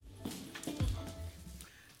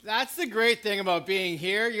That's the great thing about being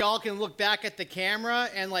here. Y'all can look back at the camera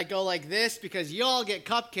and go like this because y'all get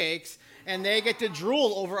cupcakes and they get to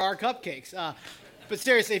drool over our cupcakes. But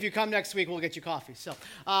seriously, if you come next week, we'll get you coffee. So,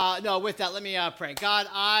 no, with that, let me pray. God,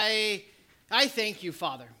 I thank you,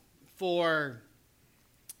 Father, for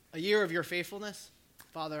a year of your faithfulness.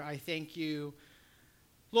 Father, I thank you,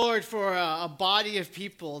 Lord, for a body of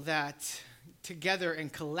people that together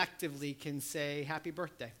and collectively can say happy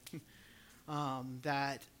birthday.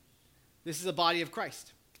 That this is a body of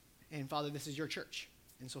Christ. And Father, this is your church.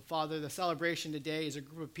 And so, Father, the celebration today is a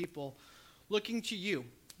group of people looking to you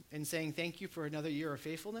and saying thank you for another year of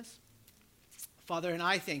faithfulness. Father, and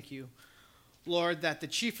I thank you, Lord, that the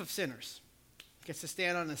chief of sinners gets to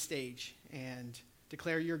stand on a stage and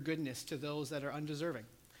declare your goodness to those that are undeserving.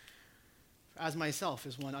 As myself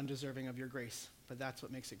is one undeserving of your grace, but that's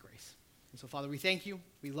what makes it grace. And so, Father, we thank you.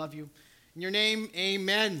 We love you. In your name,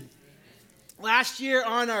 amen. Last year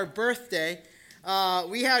on our birthday,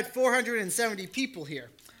 we had 470 people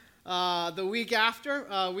here. The week after,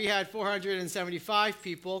 we had 475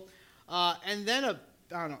 people. And then a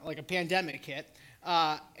pandemic hit.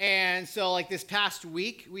 And so this past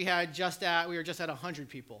week, we were just at 100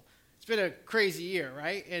 people. It's been a crazy year,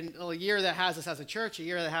 right? And a year that has us as a church, a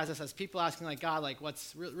year that has us as people asking God,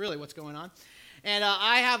 what's going on? And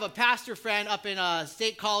I have a pastor friend up in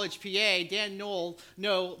State College, PA, Dan Nold,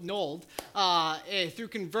 through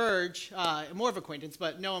Converge, more of acquaintance,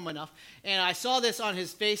 but know him enough. And I saw this on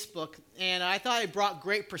his Facebook, and I thought it brought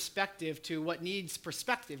great perspective to what needs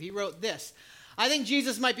perspective. He wrote this: I think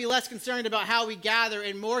Jesus might be less concerned about how we gather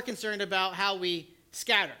and more concerned about how we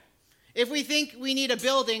scatter. If we think we need a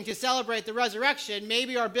building to celebrate the resurrection,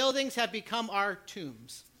 maybe our buildings have become our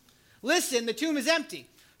tombs. Listen, the tomb is empty.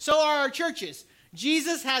 So are our churches.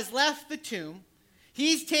 Jesus has left the tomb.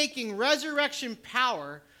 He's taking resurrection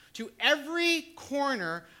power to every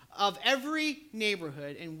corner of every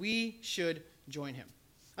neighborhood, and we should join him.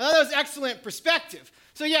 I thought that was excellent perspective.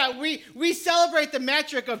 So yeah, we celebrate the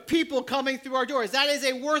metric of people coming through our doors. That is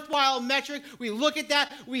a worthwhile metric. We look at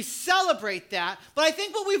that. We celebrate that. But I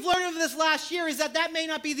think what we've learned over this last year is that may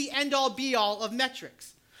not be the end-all, be-all of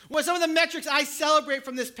metrics. Well, some of the metrics I celebrate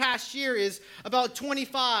from this past year is about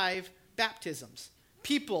 25 baptisms.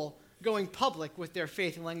 People going public with their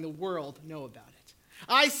faith and letting the world know about it.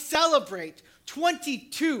 I celebrate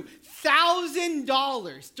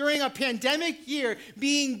 $22,000 during a pandemic year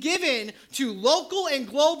being given to local and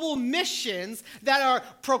global missions that are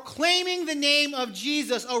proclaiming the name of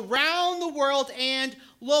Jesus around the world and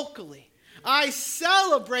locally. I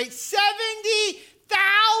celebrate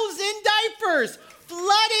 70,000 diapers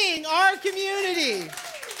flooding our community.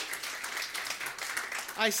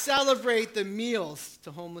 I celebrate the meals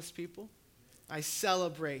to homeless people. I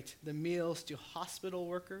celebrate the meals to hospital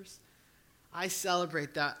workers. I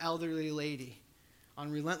celebrate that elderly lady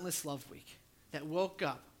on Relentless Love Week that woke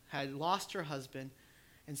up, had lost her husband,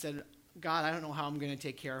 and said, God, I don't know how I'm going to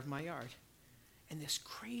take care of my yard. And this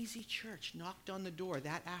crazy church knocked on the door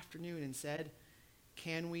that afternoon and said,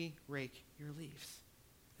 can we rake your leaves?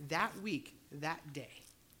 That week, that day,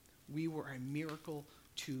 we were a miracle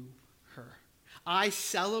to her. I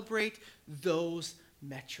celebrate those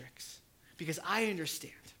metrics because I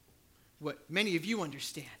understand what many of you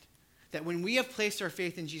understand, that when we have placed our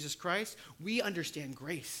faith in Jesus Christ, we understand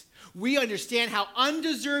grace. We understand how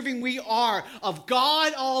undeserving we are of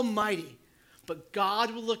God Almighty. But God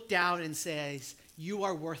will look down and says, you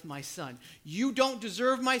are worth my son. You don't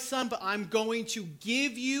deserve my son, but I'm going to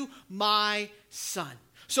give you my son.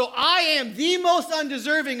 So I am the most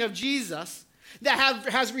undeserving of Jesus that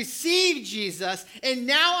has received Jesus, and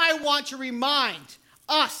now I want to remind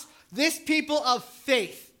us, this people of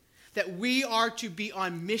faith, that we are to be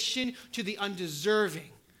on mission to the undeserving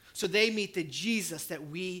so they meet the Jesus that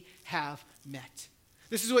we have met.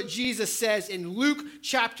 This is what Jesus says in Luke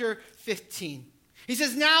chapter 15. He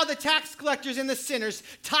says, now the tax collectors and the sinners,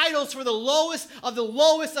 titles for the lowest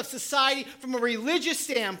of society from a religious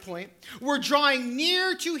standpoint, were drawing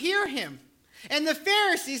near to hear him. And the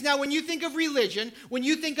Pharisees, now when you think of religion, when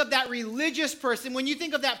you think of that religious person, when you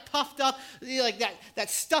think of that puffed up,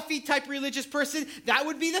 that stuffy type religious person, that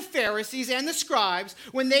would be the Pharisees and the scribes,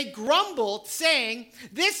 when they grumbled, saying,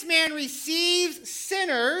 this man receives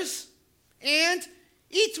sinners and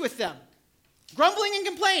eats with them. Grumbling and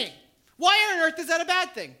complaining. Why on earth is that a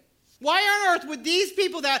bad thing? Why on earth would these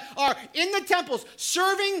people that are in the temples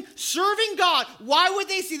serving God, why would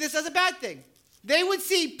they see this as a bad thing? They would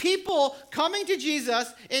see people coming to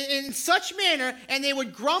Jesus in such manner, and they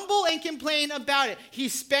would grumble and complain about it.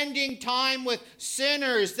 He's spending time with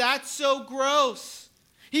sinners. That's so gross.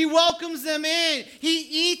 He welcomes them in.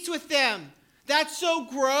 He eats with them. That's so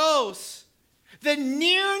gross. The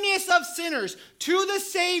nearness of sinners to the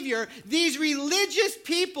Savior, these religious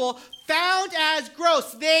people found as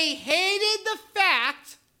gross. They hated the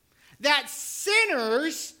fact that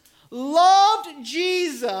sinners loved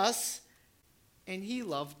Jesus and he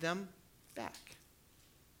loved them back.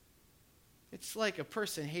 It's like a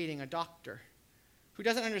person hating a doctor who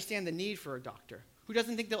doesn't understand the need for a doctor, who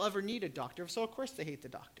doesn't think they'll ever need a doctor, so of course they hate the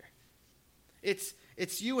doctor.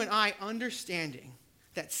 It's you and I understanding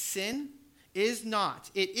that sin is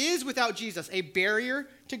not, it is without Jesus, a barrier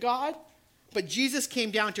to God, but Jesus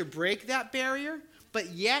came down to break that barrier, but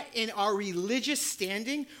yet in our religious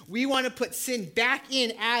standing, we want to put sin back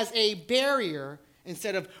in as a barrier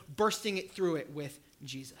instead of bursting it through it with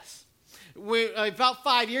Jesus. About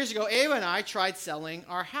 5 years ago, Ava and I tried selling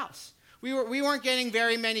our house. We weren't getting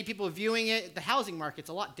very many people viewing it. The housing market's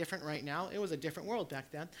a lot different right now. It was a different world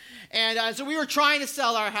back then. And so we were trying to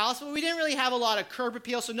sell our house, but we didn't really have a lot of curb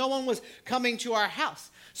appeal, so no one was coming to our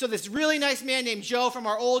house. So this really nice man named Joe from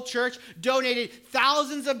our old church donated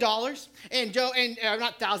thousands of dollars, and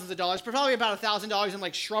not thousands of dollars, but probably about $1,000 in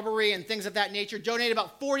like shrubbery and things of that nature. Donated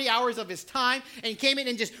about 40 hours of his time and came in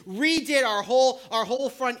and just redid our whole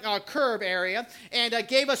front curb area and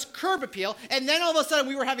gave us curb appeal. And then all of a sudden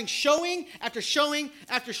we were having showing after showing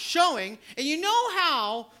after showing. And you know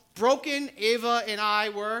how broken Ava and I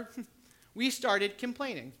were? We started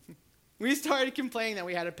complaining. We started complaining that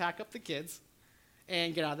we had to pack up the kids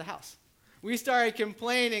and get out of the house. We started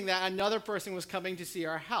complaining that another person was coming to see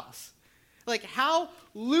our house. Like, how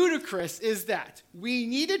ludicrous is that? We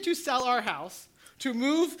needed to sell our house, to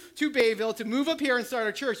move to Bayville, to move up here and start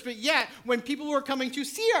a church, but yet, when people were coming to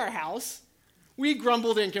see our house, we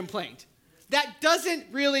grumbled and complained. That doesn't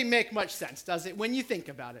really make much sense, does it, when you think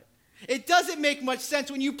about it? It doesn't make much sense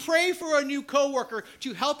when you pray for a new coworker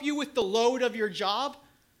to help you with the load of your job,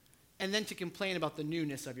 and then to complain about the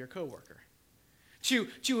newness of your coworker.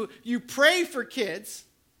 You pray for kids,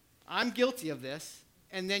 I'm guilty of this,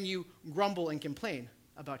 and then you grumble and complain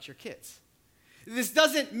about your kids. This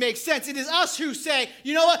doesn't make sense. It is us who say,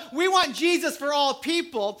 you know what, we want Jesus for all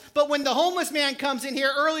people, but when the homeless man comes in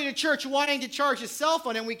here early to church wanting to charge his cell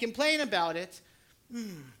phone and we complain about it,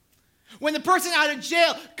 when the person out of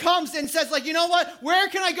jail comes and says, like, you know what, where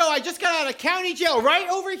can I go? I just got out of county jail right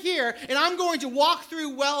over here, and I'm going to walk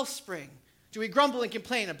through Wellspring. Do we grumble and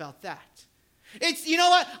complain about that? It's, you know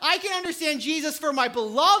what, I can understand Jesus for my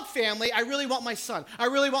beloved family. I really want my son. I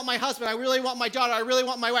really want my husband. I really want my daughter. I really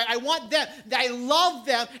want my wife. I want them. I love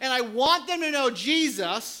them, and I want them to know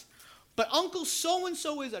Jesus. But Uncle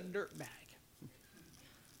so-and-so is a dirtbag.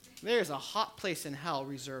 There's a hot place in hell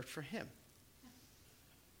reserved for him.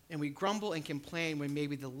 And we grumble and complain when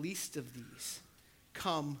maybe the least of these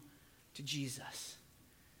come to Jesus.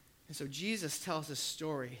 And so Jesus tells a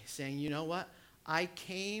story saying, you know what, I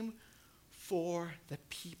came for the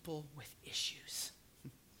people with issues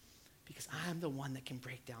because I'm the one that can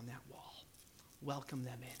break down that wall. Welcome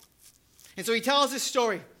them in. And so he tells this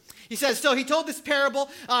story. He says, so he told this parable,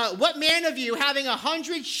 what man of you having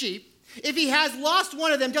 100 sheep, if he has lost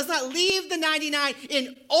one of them, does not leave the 99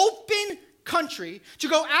 in open country to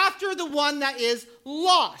go after the one that is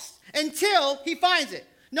lost until he finds it?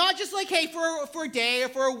 Not just like, hey, for a day or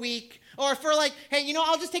for a week, or for like, hey, you know,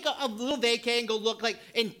 I'll just take a little vacay and go look, like,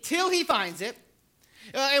 until he finds it.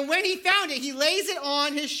 And when he found it, he lays it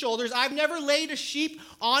on his shoulders. I've never laid a sheep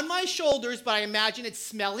on my shoulders, but I imagine it's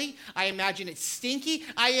smelly. I imagine it's stinky.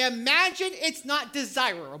 I imagine it's not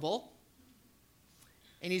desirable.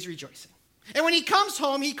 And he's rejoicing. And when he comes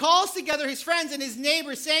home, he calls together his friends and his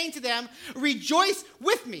neighbors, saying to them, rejoice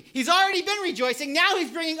with me. He's already been rejoicing. Now he's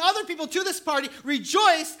bringing other people to this party.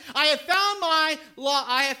 Rejoice, I have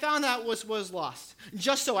found that was lost.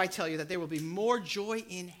 Just so I tell you that there will be more joy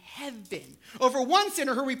in heaven over one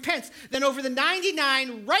sinner who repents than over the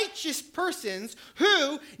 99 righteous persons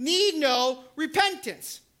who need no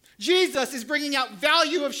repentance. Jesus is bringing out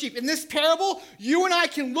value of sheep. In this parable, you and I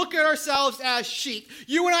can look at ourselves as sheep.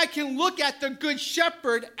 You and I can look at the good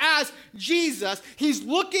shepherd as Jesus. He's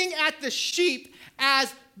looking at the sheep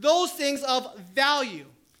as those things of value.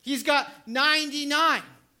 He's got 99.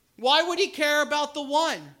 Why would he care about the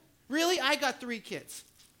one? Really, I got 3 kids.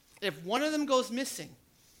 If one of them goes missing,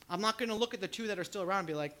 I'm not going to look at the 2 that are still around and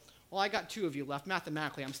be like, well, I got 2 of you left.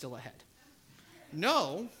 Mathematically, I'm still ahead.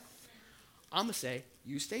 No, I'm going to say,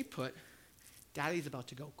 you stay put. Daddy's about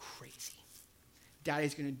to go crazy.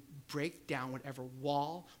 Daddy's going to break down whatever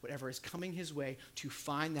wall, whatever is coming his way to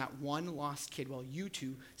find that one lost kid while you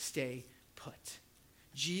 2 stay put.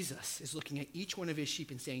 Jesus is looking at each one of his sheep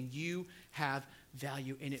and saying, you have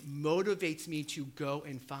value, and it motivates me to go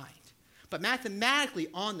and find. But mathematically,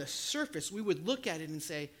 on the surface, we would look at it and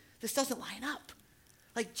say, this doesn't line up.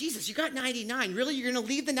 Like, Jesus, you got 99. Really? You're going to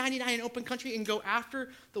leave the 99 in open country and go after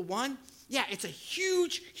the one? Yeah, it's a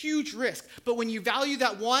huge, huge risk. But when you value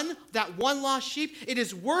that one lost sheep, it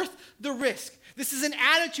is worth the risk. This is an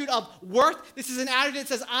attitude of worth. This is an attitude that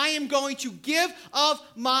says, I am going to give of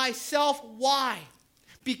myself. Why?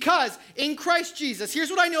 Because in Christ Jesus, here's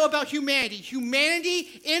what I know about humanity.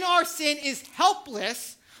 Humanity in our sin is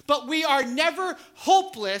helpless, but we are never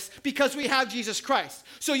hopeless because we have Jesus Christ.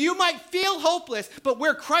 So you might feel hopeless, but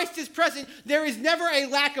where Christ is present, there is never a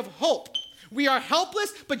lack of hope. We are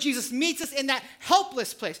helpless, but Jesus meets us in that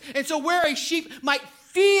helpless place. And so where a sheep might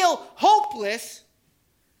feel hopeless,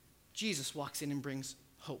 Jesus walks in and brings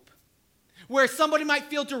hope. Where somebody might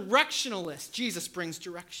feel directionless, Jesus brings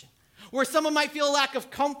direction. Where someone might feel a lack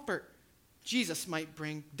of comfort, Jesus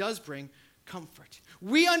does bring comfort.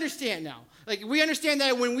 We understand now. We understand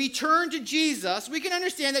that when we turn to Jesus, we can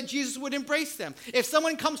understand that Jesus would embrace them. If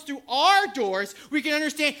someone comes through our doors, we can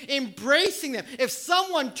understand embracing them. If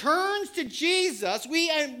someone turns to Jesus, we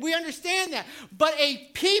understand that. But a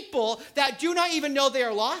people that do not even know they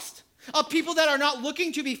are lost, a people that are not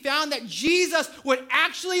looking to be found, that Jesus would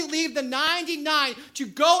actually leave the 99 to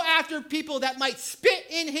go after people that might spit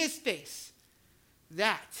in his face,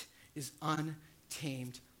 that is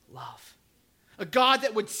untamed love. A God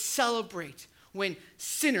that would celebrate when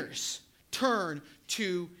sinners turn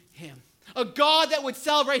to him. A God that would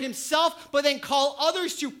celebrate himself, but then call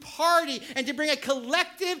others to party and to bring a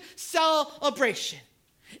collective celebration.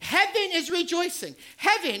 Heaven is rejoicing.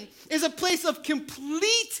 Heaven is a place of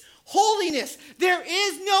complete holiness. There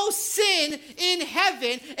is no sin in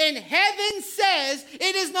heaven, and heaven says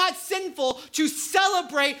it is not sinful to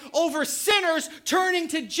celebrate over sinners turning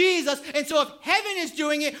to Jesus. And so if heaven is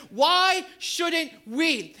doing it, why shouldn't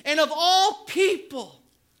we? And of all people,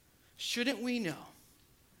 shouldn't we know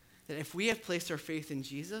that if we have placed our faith in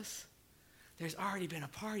Jesus, there's already been a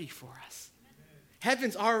party for us.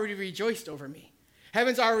 Heaven's already rejoiced over me.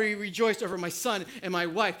 Heaven's already rejoiced over my son and my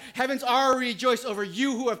wife. Heaven's already rejoiced over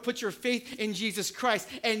you who have put your faith in Jesus Christ.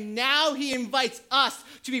 And now he invites us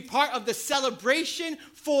to be part of the celebration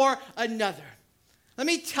for another. Let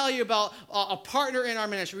me tell you about a partner in our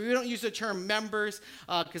ministry. We don't use the term members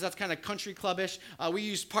because that's kind of country clubbish. We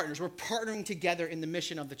use partners. We're partnering together in the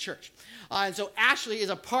mission of the church. And so Ashley is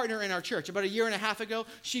a partner in our church. About a year and a half ago,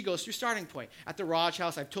 she goes through Starting Point at the Raj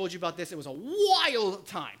House. I've told you about this. It was a wild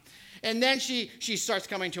time. And then she starts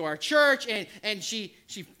coming to our church, and she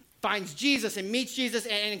finds Jesus and meets Jesus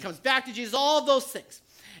and comes back to Jesus, all of those things.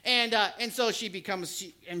 And so she becomes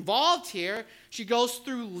involved here. She goes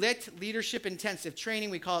through LIT, Leadership Intensive Training.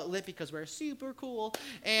 We call it LIT because we're super cool.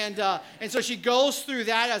 And so she goes through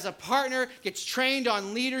that as a partner, gets trained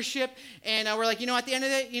on leadership. And we're like, at the end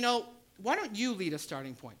of it, why don't you lead a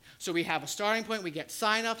Starting Point? So we have a Starting Point. We get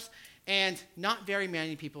signups, and not very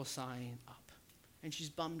many people sign up. And she's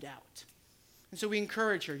bummed out. And so we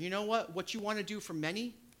encourage her, you know what? What you want to do for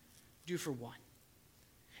many, do for one.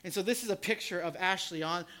 And so this is a picture of Ashley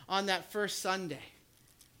on that first Sunday,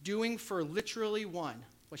 doing for literally one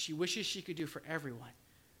what she wishes she could do for everyone.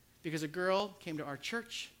 Because a girl came to our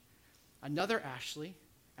church, another Ashley.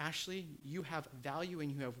 Ashley, you have value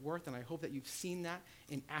and you have worth, and I hope that you've seen that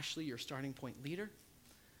in Ashley, your Starting Point leader,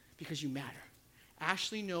 because you matter.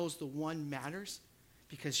 Ashley knows the one matters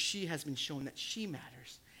because she has been shown that she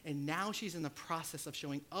matters. And now she's in the process of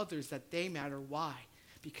showing others that they matter. Why?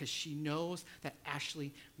 Because she knows that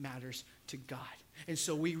Ashley matters to God. And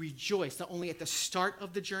so we rejoice not only at the start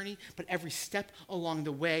of the journey, but every step along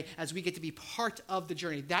the way as we get to be part of the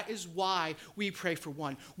journey. That is why we pray for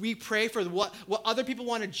one. We pray for what other people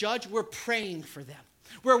want to judge. We're praying for them.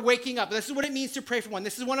 We're waking up. This is what it means to pray for one.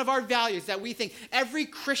 This is one of our values, that we think every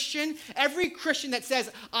Christian that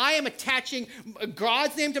says, I am attaching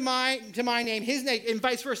God's name to my name, his name, and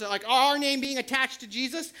vice versa, like our name being attached to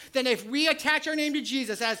Jesus, then if we attach our name to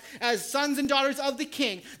Jesus as sons and daughters of the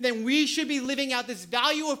King, then we should be living out this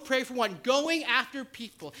value of pray for one, going after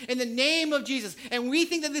people in the name of Jesus. And we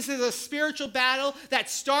think that this is a spiritual battle that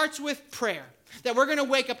starts with prayer. That we're going to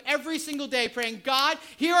wake up every single day praying, God,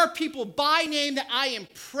 here are people by name that I am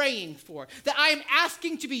praying for, that I am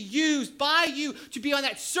asking to be used by you to be on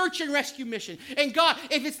that search and rescue mission. And God,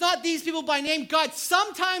 if it's not these people by name, God,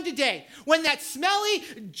 sometime today, when that smelly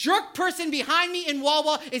jerk person behind me in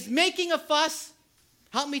Wawa is making a fuss,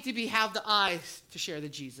 help me to have the eyes to share the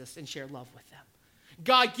Jesus and share love with them.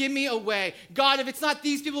 God, give me a way. God, if it's not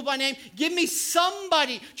these people by name, give me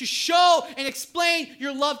somebody to show and explain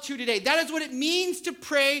your love to today. That is what it means to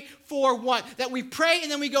pray for one. That we pray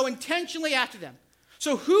and then we go intentionally after them.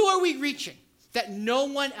 So who are we reaching? that no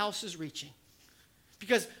one else is reaching.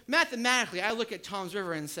 Because mathematically, I look at Toms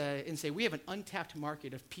River and say, we have an untapped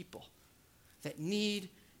market of people that need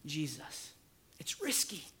Jesus. It's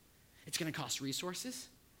risky. It's going to cost resources.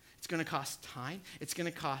 It's going to cost time. It's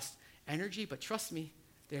going to cost energy. But trust me,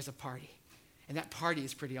 there's a party. And that party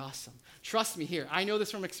is pretty awesome. Trust me here. I know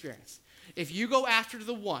this from experience. If you go after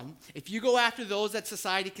the one, if you go after those that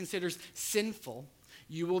society considers sinful,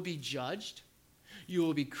 you will be judged. You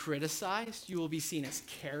will be criticized. You will be seen as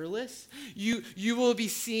careless. You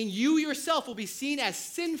yourself will be seen as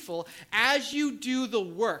sinful as you do the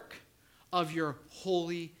work of your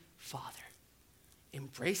holy Father.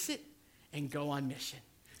 Embrace it and go on mission.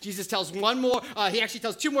 Jesus tells one more, he actually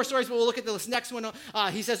tells two more stories, but we'll look at this next one.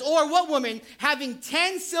 He says, or what woman having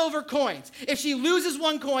 10 silver coins, if she loses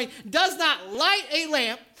one coin, does not light a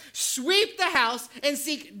lamp, sweep the house, and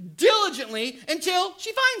seek diligently until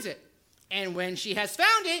she finds it? And when she has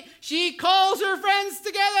found it, she calls her friends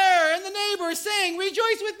together and the neighbors, saying,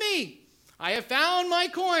 rejoice with me. I have found my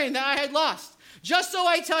coin that I had lost. Just so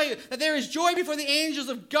I tell you that there is joy before the angels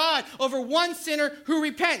of God over one sinner who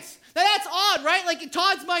repents. Now that's odd, right? Like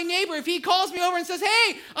Todd's my neighbor. If he calls me over and says,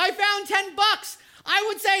 hey, I found $10, I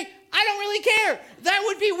would say, I don't really care. That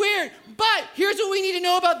would be weird. But here's what we need to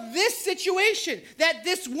know about this situation. That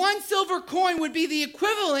this one silver coin would be the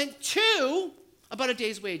equivalent to about a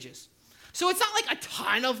day's wages. So it's not like a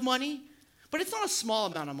ton of money, but it's not a small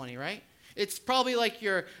amount of money, right? It's probably like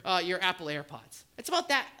your Apple AirPods. It's about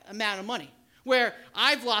that amount of money. Where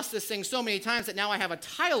I've lost this thing so many times that now I have a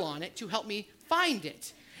tile on it to help me find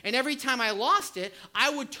it. And every time I lost it, I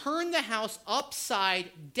would turn the house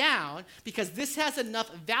upside down because this has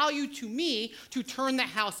enough value to me to turn the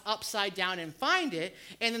house upside down and find it.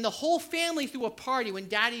 And then the whole family threw a party when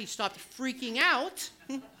Daddy stopped freaking out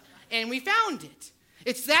and we found it.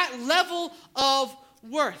 It's that level of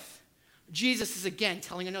worth. Jesus is again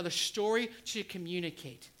telling another story to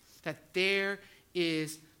communicate that there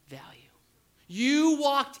is value. You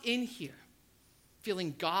walked in here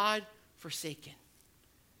feeling God forsaken.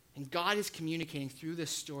 And God is communicating through this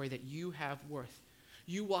story that you have worth.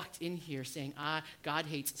 You walked in here saying, God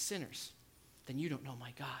hates sinners. Then you don't know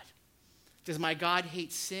my God. Does my God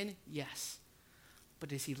hate sin? Yes. But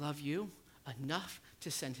does he love you enough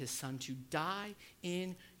to send his son to die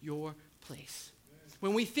in your place?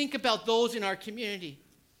 When we think about those in our community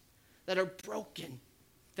that are broken,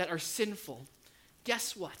 that are sinful,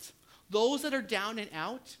 guess what? Those that are down and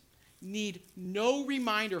out need no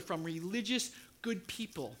reminder from religious good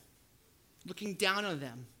people looking down on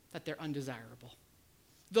them that they're undesirable.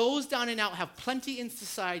 Those down and out have plenty in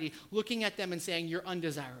society looking at them and saying, you're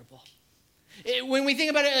undesirable. When we think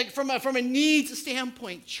about it like from a needs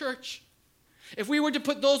standpoint, church, if we were to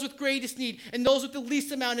put those with greatest need and those with the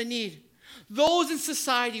least amount of need, those in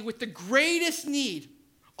society with the greatest need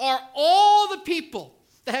are all the people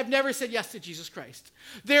that have never said yes to Jesus Christ.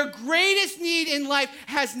 Their greatest need in life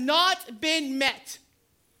has not been met.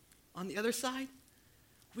 On the other side,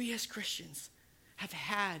 we as Christians have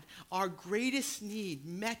had our greatest need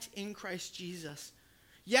met in Christ Jesus.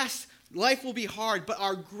 Yes, life will be hard, but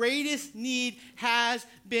our greatest need has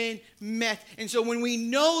been met. And so when we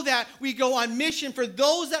know that, we go on mission for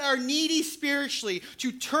those that are needy spiritually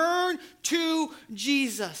to turn to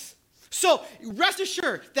Jesus. So rest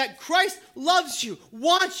assured that Christ loves you,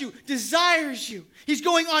 wants you, desires you. He's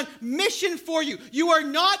going on mission for you. You are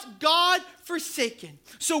not God forsaken.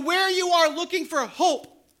 So where you are looking for hope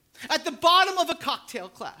at the bottom of a cocktail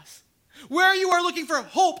class, where you are looking for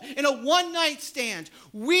hope in a one-night stand,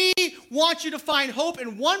 we want you to find hope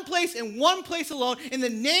in one place and one place alone, in the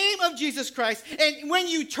name of Jesus Christ. And when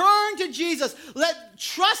you turn to Jesus,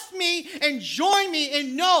 trust me and join me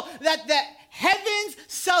and know that heavens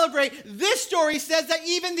celebrate. This story says that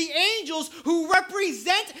even the angels who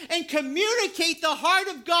represent and communicate the heart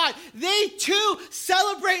of God, they too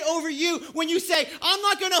celebrate over you when you say, I'm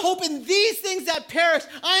not going to hope in these things that perish.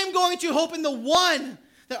 I am going to hope in the one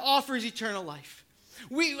that offers eternal life.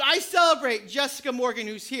 I celebrate Jessica Morgan,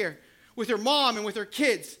 who's here with her mom and with her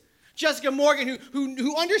kids. Jessica Morgan,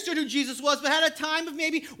 who understood who Jesus was, but had a time of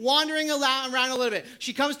maybe wandering around a little bit.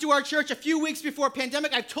 She comes to our church a few weeks before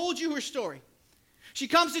pandemic. I've told you her story. She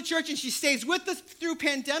comes to church and she stays with us through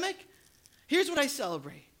pandemic. Here's what I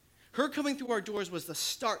celebrate. Her coming through our doors was the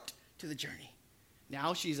start to the journey.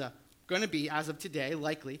 Now she's going to be, as of today,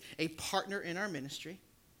 likely a partner in our ministry.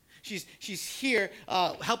 She's here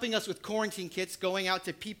helping us with quarantine kits, going out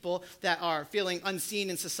to people that are feeling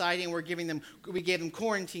unseen in society, and we gave them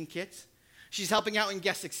quarantine kits. She's helping out in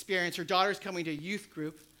guest experience. Her daughter's coming to a youth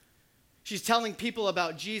group. She's telling people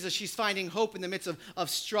about Jesus. She's finding hope in the midst of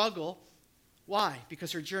struggle. Why?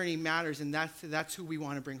 Because her journey matters, and that's who we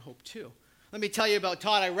want to bring hope to. Let me tell you about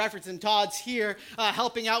Todd. I referenced him. Todd's here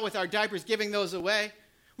helping out with our diapers, giving those away.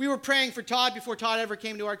 We were praying for Todd before Todd ever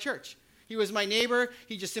came to our church. He was my neighbor.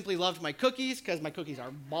 He just simply loved my cookies because my cookies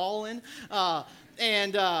are ballin'.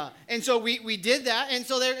 And so we did that, and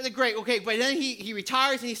so they're great. Okay, but then he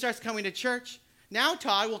retires and he starts coming to church. Now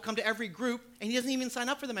Todd will come to every group, and he doesn't even sign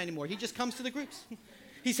up for them anymore. He just comes to the groups.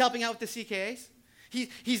 He's helping out with the CKAs.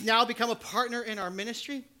 He's now become a partner in our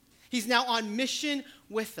ministry. He's now on mission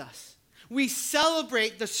with us. We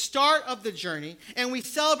celebrate the start of the journey, and we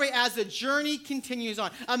celebrate as the journey continues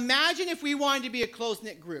on. Imagine if we wanted to be a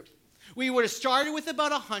close-knit group. We would have started with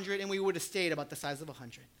about 100, and we would have stayed about the size of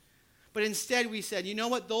 100. But instead, we said, you know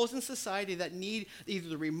what? Those in society that need either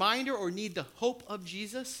the reminder or need the hope of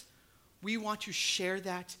Jesus, we want to share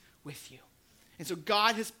that with you. And so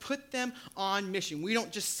God has put them on mission. We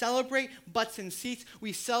don't just celebrate butts and seats.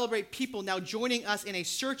 We celebrate people now joining us in a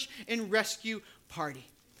search and rescue party.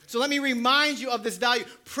 So let me remind you of this value.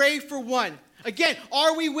 Pray for one. Again,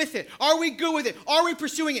 are we with it? Are we good with it? Are we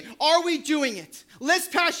pursuing it? Are we doing it? This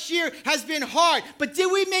past year has been hard, but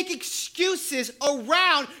did we make excuses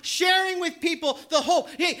around sharing with people the hope?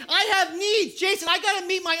 Hey, I have needs. Jason, I got to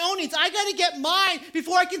meet my own needs. I got to get mine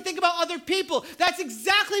before I can think about other people. That's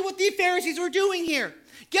exactly what the Pharisees were doing here.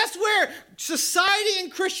 Guess where society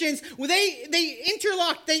and Christians, when they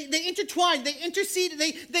interlocked, they intertwined, they interceded,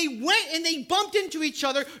 they went and they bumped into each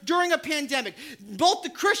other during a pandemic. Both the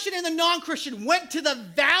Christian and the non-Christian went to the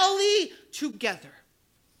valley together.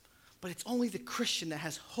 But it's only the Christian that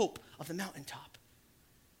has hope of the mountaintop.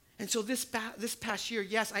 And so this past year,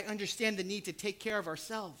 yes, I understand the need to take care of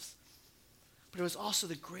ourselves. But it was also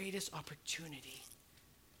the greatest opportunity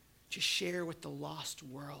to share with the lost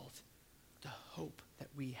world the hope that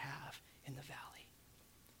we have in the valley.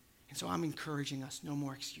 And so I'm encouraging us, no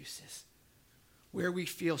more excuses. Where we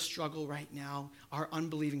feel struggle right now, our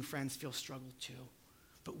unbelieving friends feel struggle too.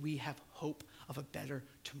 But we have hope of a better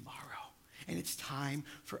tomorrow. And it's time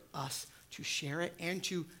for us to share it and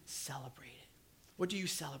to celebrate it. What do you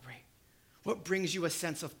celebrate? What brings you a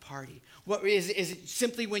sense of party? Is it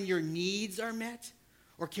simply when your needs are met?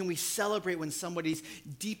 Or can we celebrate when somebody's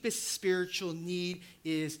deepest spiritual need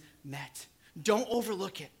is met? Don't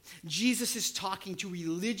overlook it. Jesus is talking to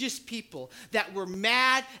religious people that were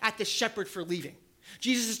mad at the shepherd for leaving.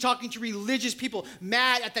 Jesus is talking to religious people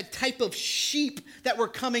mad at the type of sheep that were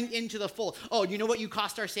coming into the fold. Oh, you know what you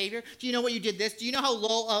cost our Savior? Do you know what you did this? Do you know how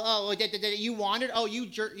low you wandered? Oh, you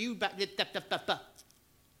jerk, you. And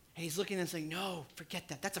he's looking and saying, no, forget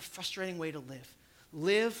that. That's a frustrating way to live.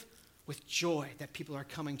 Live with joy that people are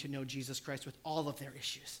coming to know Jesus Christ with all of their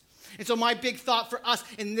issues. And so my big thought for us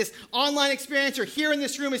in this online experience or here in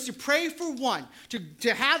this room is to pray for one,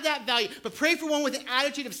 to have that value, but pray for one with an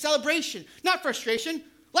attitude of celebration, not frustration.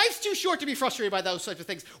 Life's too short to be frustrated by those types of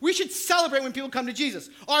things. We should celebrate when people come to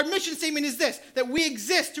Jesus. Our mission statement is this, that we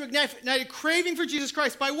exist to ignite a craving for Jesus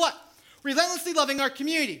Christ by what? Relentlessly loving our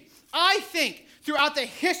community. I think throughout the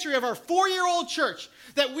history of our 4-year-old church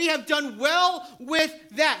that we have done well with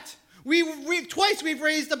that. Twice we've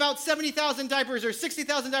raised about 70,000 diapers or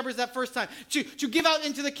 60,000 diapers that first time to give out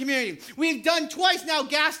into the community. We've done twice now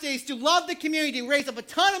gas days to love the community, raise up a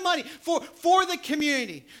ton of money for the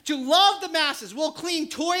community, to love the masses. We'll clean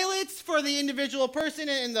toilets for the individual person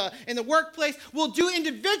in the workplace. We'll do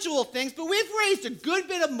individual things, but we've raised a good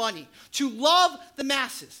bit of money to love the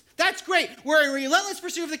masses. That's great. We're in relentless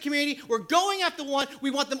pursuit of the community. We're going after one.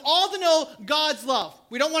 We want them all to know God's love.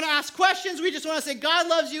 We don't want to ask questions. We just want to say God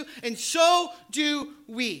loves you, and so do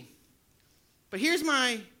we. But here's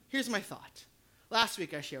my thought. Last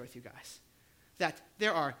week I shared with you guys that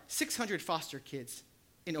there are 600 foster kids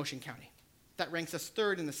in Ocean County. That ranks us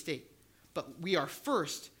 3rd in the state. But we are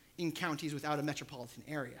 1st in counties without a metropolitan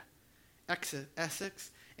area.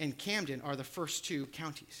 Essex and Camden are the first 2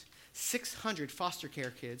 counties. 600 foster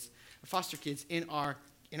kids in our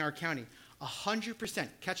county. 100%,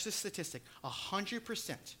 catch this statistic,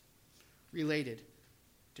 100% related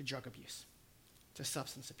to drug abuse, to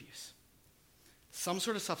substance abuse. Some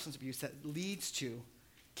sort of substance abuse that leads to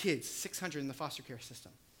kids, 600 in the foster care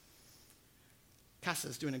system. CASA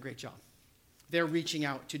is doing a great job. They're reaching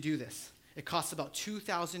out to do this. It costs about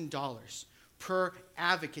 $2,000 per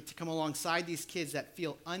advocate to come alongside these kids that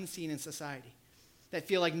feel unseen in society, that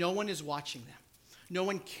feel like no one is watching them. No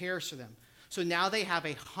one cares for them. So now they have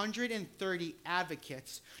 130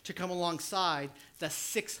 advocates to come alongside the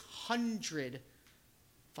 600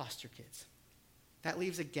 foster kids. That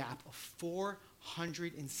leaves a gap of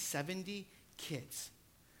 470 kids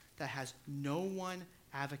that has no one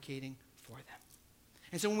advocating for them.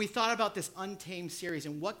 And so when we thought about this Untamed series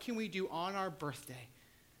and what can we do on our birthday,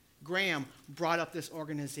 Graham brought up this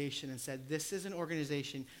organization and said, this is an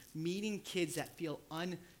organization meeting kids that feel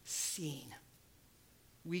unseen.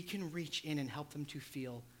 We can reach in and help them to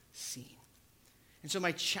feel seen. And so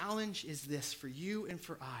my challenge is this for you and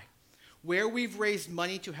for I. Where we've raised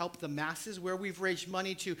money to help the masses, where we've raised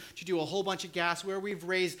money to do a whole bunch of gas, where we've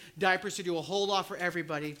raised diapers to do a whole lot for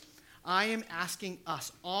everybody, I am asking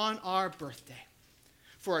us on our birthday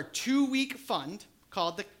for a 2-week fund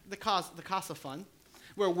called the CASA Fund,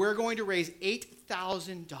 where we're going to raise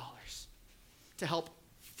 $8,000 to help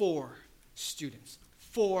 4 students,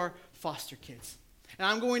 4 foster kids. And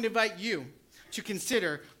I'm going to invite you to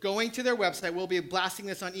consider going to their website. We'll be blasting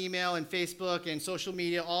this on email and Facebook and social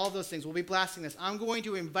media, all of those things. We'll be blasting this. I'm going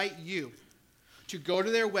to invite you to go to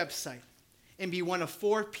their website and be one of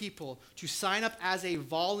 4 people to sign up as a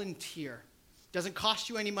volunteer. Doesn't cost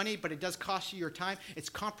you any money, but it does cost you your time. It's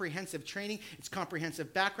comprehensive training. It's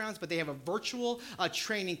comprehensive backgrounds, but they have a virtual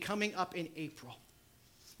training coming up in April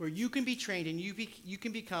where you can be trained and you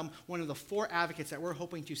can become one of the 4 advocates that we're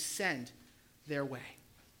hoping to send their way.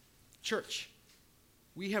 Church,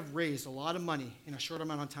 we have raised a lot of money in a short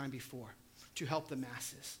amount of time before to help the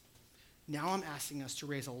masses. Now I'm asking us to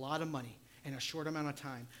raise a lot of money in a short amount of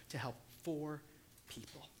time to help 4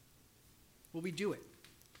 people. Will we do it?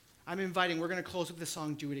 I'm inviting, we're going to close with the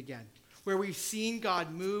song, Do It Again, where we've seen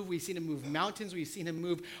God move. We've seen him move mountains. We've seen him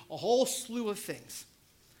move a whole slew of things.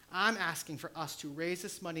 I'm asking for us to raise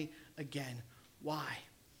this money again. Why?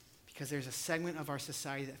 Because there's a segment of our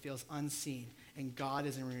society that feels unseen, and God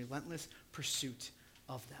is in relentless pursuit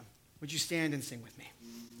of them. Would you stand and sing with me?